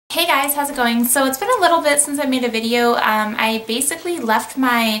Hey guys, how's it going? So it's been a little bit since I made a video. I basically left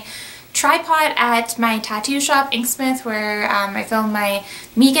my tripod at my tattoo shop, Inksmith, where I filmed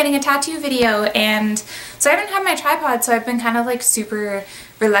me getting a tattoo video, and so I haven't had my tripod, so I've been kind of like super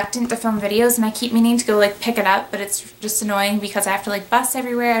reluctant to film videos, and I keep meaning to go like pick it up, but it's just annoying because I have to like bus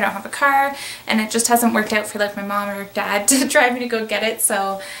everywhere, I don't have a car, and it just hasn't worked out for like my mom or dad to drive me to go get it,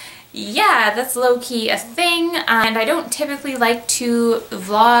 so yeah, that's low-key a thing, and I don't typically like to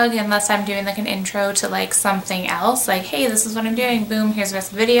vlog unless I'm doing like an intro to like something else, like hey, this is what I'm doing, boom, here's the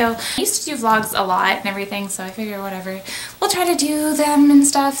rest of the video. I used to do vlogs a lot and everything, so I figure whatever, we'll try to do them and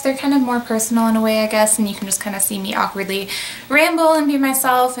stuff. They're kind of more personal in a way, I guess, and you can just kind of see me awkwardly ramble and be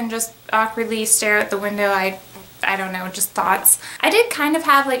myself and just awkwardly stare out the window. I don't know, just thoughts. I did kind of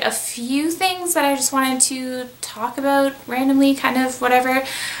have like a few things that I just wanted to talk about randomly, kind of whatever.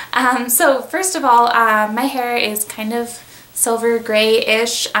 So first of all, my hair is kind of silver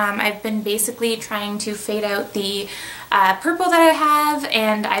gray-ish. I've been basically trying to fade out the purple that I have,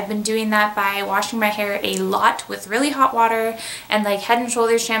 and I've been doing that by washing my hair a lot with really hot water and like Head and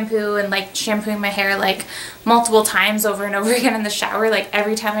Shoulders shampoo, and like shampooing my hair like multiple times over and over again in the shower. Like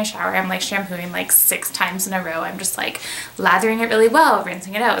every time I shower I'm like shampooing like 6 times in a row. I'm just like lathering it really well,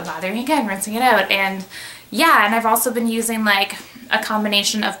 rinsing it out, lathering again, rinsing it out, and yeah, and I've also been using like a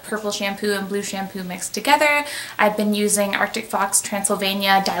combination of purple shampoo and blue shampoo mixed together. I've been using Arctic Fox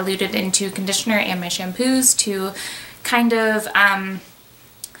Transylvania diluted into conditioner and my shampoos to kind of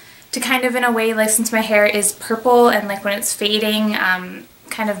in a way, like since my hair is purple and like when it's fading,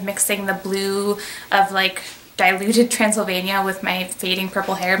 kind of mixing the blue of like diluted Transylvania with my fading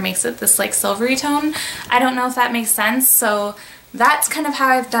purple hair makes it this like silvery tone. I don't know if that makes sense, so that's kind of how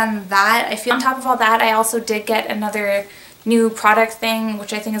I've done that. I feel on top of all that, I also did get another new product thing,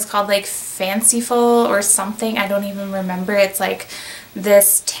 which I think is called like Fanciful or something. I don't even remember. It's like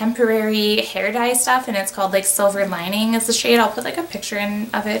this temporary hair dye stuff, and it's called like Silver Lining is the shade. I'll put like a picture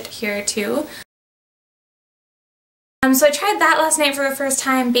of it here too. So I tried that last night for the first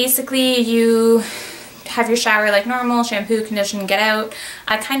time. Basically, you have your shower like normal, shampoo, condition, get out.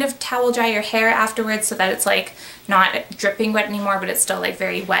 Kind of towel dry your hair afterwards so that it's like not dripping wet anymore, but it's still like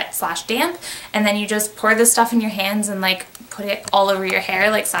very wet / damp. And then you just pour this stuff in your hands and like put it all over your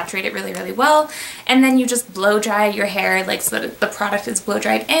hair, like saturate it really, really well. And then you just blow dry your hair like so that the product is blow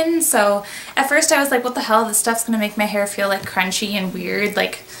dried in. So at first I was like, what the hell, this stuff's gonna make my hair feel like crunchy and weird.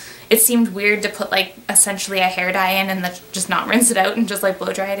 Like it seemed weird to put like essentially a hair dye in and then just not rinse it out and just like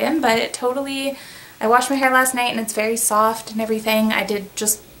blow dry it in, but it totally, I washed my hair last night and it's very soft and everything. I did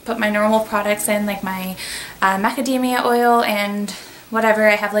just put my normal products in, like my macadamia oil and whatever.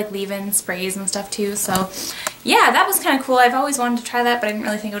 I have like leave-in sprays and stuff too, so yeah, that was kind of cool. I've always wanted to try that, but I didn't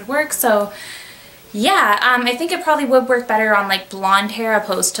really think it would work, so yeah, I think it probably would work better on like blonde hair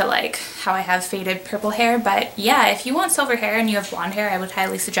opposed to like how I have faded purple hair, but yeah, if you want silver hair and you have blonde hair, I would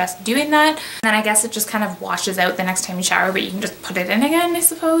highly suggest doing that. And then I guess it just kind of washes out the next time you shower, but you can just put it in again, I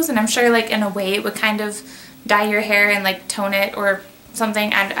suppose, and I'm sure like in a way it would kind of dye your hair and like tone it or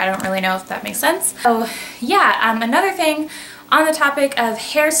something. I don't really know if that makes sense. So yeah, another thing on the topic of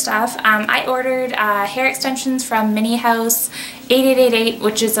hair stuff, I ordered hair extensions from Mini House 8888,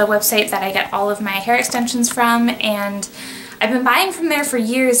 which is a website that I get all of my hair extensions from, and I've been buying from there for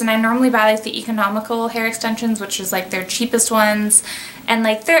years, and I normally buy like the economical hair extensions, which is like their cheapest ones, and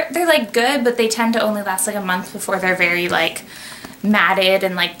like they're like good, but they tend to only last like a month before they're very like matted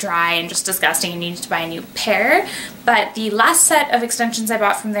and like dry and just disgusting and you need to buy a new pair. But the last set of extensions I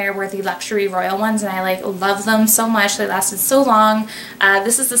bought from there were the Luxury Royal ones, and I like love them so much. They lasted so long.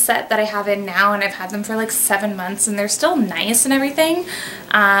 This is the set that I have in now, and I've had them for like 7 months and they're still nice and everything,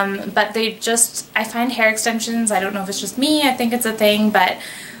 but they just, I find hair extensions, I don't know if it's just me, I think it's a thing, but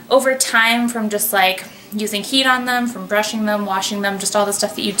over time, from just like using heat on them, from brushing them, washing them, just all the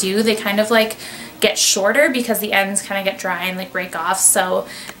stuff that you do, they kind of like get shorter because the ends kind of get dry and like break off. So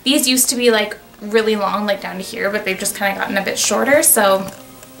these used to be like really long, like down to here, but they've just kind of gotten a bit shorter. So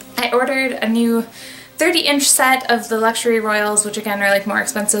I ordered a new 30-inch set of the Luxury Royals, which again are like more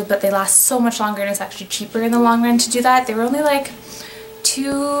expensive, but they last so much longer and it's actually cheaper in the long run to do that. They were only like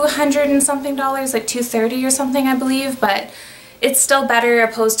 $200 and something, like $230 or something, I believe, but it's still better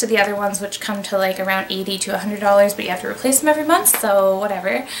opposed to the other ones, which come to like around $80 to $100, but you have to replace them every month, so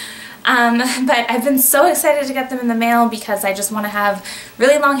whatever. But I've been so excited to get them in the mail because I just want to have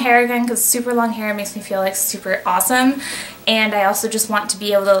really long hair again, because super long hair makes me feel like super awesome, and I also just want to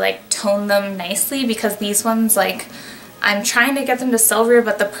be able to like tone them nicely, because these ones, like I'm trying to get them to silver,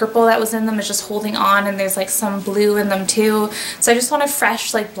 but the purple that was in them is just holding on, and there's like some blue in them too. So I just want a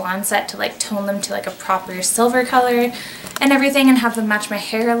fresh like blonde set to like tone them to like a proper silver color and everything, and have them match my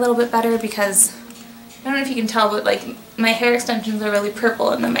hair a little bit better, because I don't know if you can tell, but like my hair extensions are really purple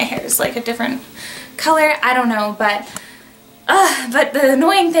and then my hair is like a different color. I don't know, but the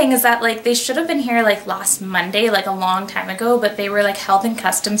annoying thing is that like they should have been here like last Monday, like a long time ago, but they were like held in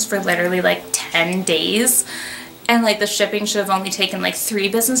customs for literally like 10 days. And like the shipping should have only taken like 3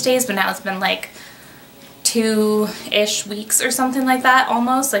 business days, but now it's been like 2-ish weeks or something like that,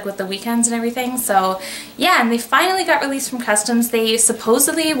 almost, like with the weekends and everything. So yeah, and they finally got released from customs. They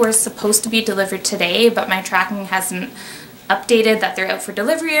supposedly were supposed to be delivered today, but my tracking hasn't updated that they're out for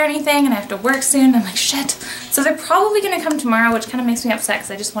delivery or anything, and I have to work soon. I'm like, shit. So they're probably gonna come tomorrow, which kind of makes me upset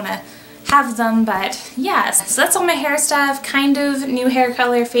because I just want to have them. But yeah, so that's all my hair stuff, kind of new hair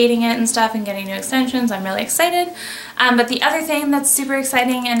color, fading it and stuff, and getting new extensions. I'm really excited. But the other thing that's super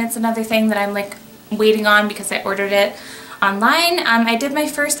exciting, and it's another thing that I'm like waiting on because I ordered it online, I did my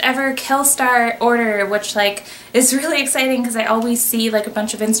first ever Killstar order, which like is really exciting because I always see like a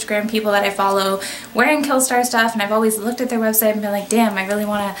bunch of Instagram people that I follow wearing Killstar stuff, and I've always looked at their website and been like, damn, I really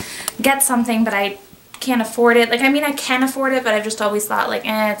want to get something, but I can't afford it. Like, I mean, I can afford it, but I've just always thought like,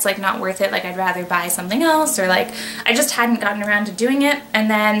 it's like not worth it. Like, I'd rather buy something else, or like I just hadn't gotten around to doing it. And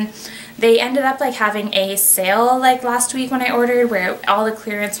then they ended up like having a sale like last week when I ordered, where all the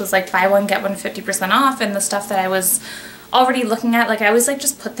clearance was like buy one get one 50% off, and the stuff that I was already looking at, like I always like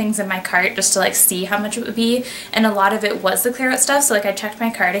just put things in my cart just to like see how much it would be, and a lot of it was the clear out stuff. So like I checked my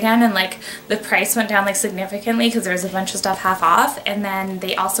cart again, and like the price went down like significantly because there was a bunch of stuff half off. And then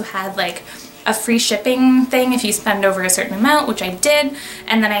they also had like a free shipping thing if you spend over a certain amount, which I did,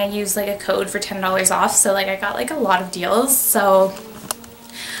 and then I used like a code for $10 off, so like I got like a lot of deals. So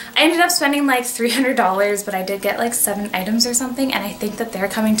I ended up spending like $300, but I did get like 7 items or something, and I think that they're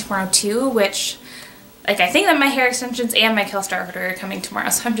coming tomorrow too, which like I think that my hair extensions and my Killstar order are coming tomorrow.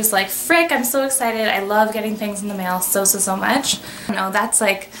 So I'm just like, frick, I'm so excited. I love getting things in the mail so much. You know, that's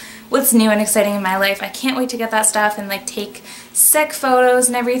like what's new and exciting in my life. I can't wait to get that stuff and like take sick photos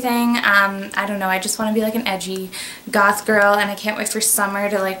and everything. I don't know, I just want to be like an edgy goth girl, and I can't wait for summer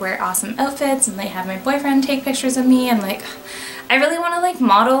to like wear awesome outfits and like have my boyfriend take pictures of me, and like I really want to like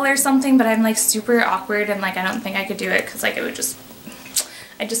model or something, but I'm like super awkward, and like I don't think I could do it because like it would just,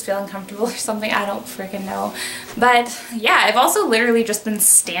 I just feel uncomfortable or something. I don't freaking know. But yeah, I've also literally just been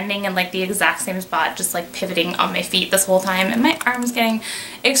standing in like the exact same spot, just like pivoting on my feet this whole time, and my arm's getting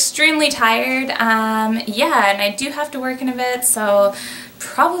extremely tired. Yeah, and I do have to work in a bit, so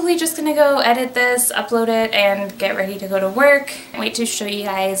probably just gonna go edit this, upload it, and get ready to go to work. Wait to show you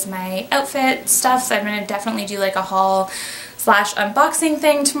guys my outfit stuff. So I'm gonna definitely do like a haul / unboxing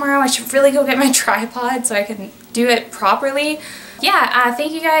thing tomorrow. I should really go get my tripod so I can do it properly. Yeah,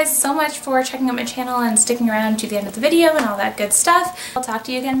 thank you guys so much for checking out my channel and sticking around to the end of the video and all that good stuff. I'll talk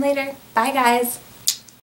to you again later. Bye guys!